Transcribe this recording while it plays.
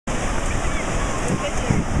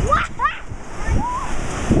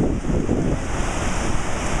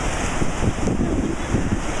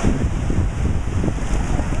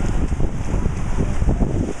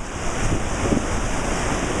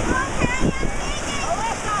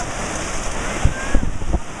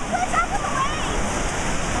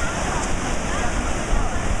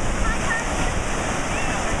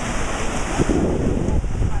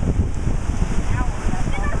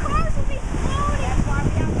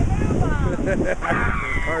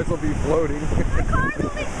Cars will be floating. The cars will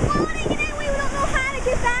be floating and then we don't know how to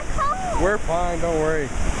get back home. We're fine, don't worry.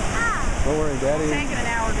 Ah. Don't worry, Daddy. It's taking an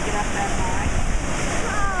hour to get up that high.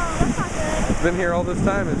 Oh, that's not good. It's been here all this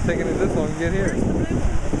time. It's taking it this long to get here.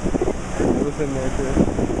 It was in there too.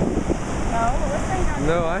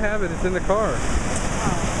 No, I have it. It's in the car.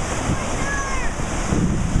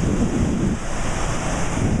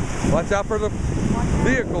 Watch out for the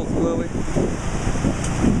vehicles, Lily.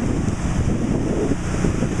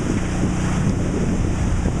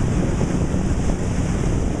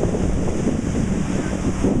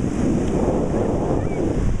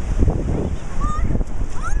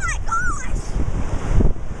 Oh my gosh!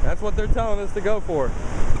 That's what they're telling us to go for.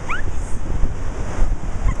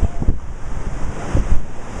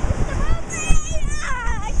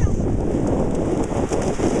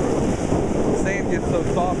 Sand gets so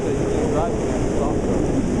soft that you can't drive it on the soft road.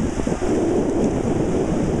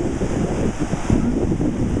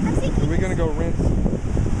 Are we gonna go rinse?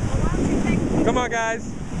 Come on, guys.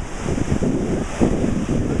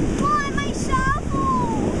 Why my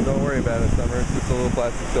shovel? Don't worry about it, Summer. It's just a little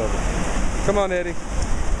plastic shovel. Come on, Eddie.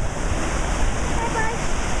 Bye-bye.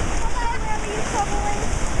 Bye-bye, wherever your shovel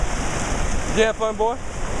is. Did you have fun, boy?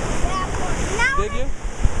 Yeah, now Did you?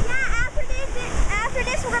 Yeah, after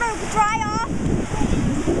this we're gonna dry off.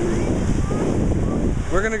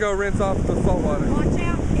 We're gonna go rinse off the salt water. Watch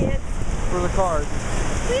out, kids. For the cars.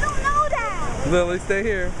 We don't know that. Lily, stay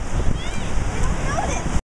here.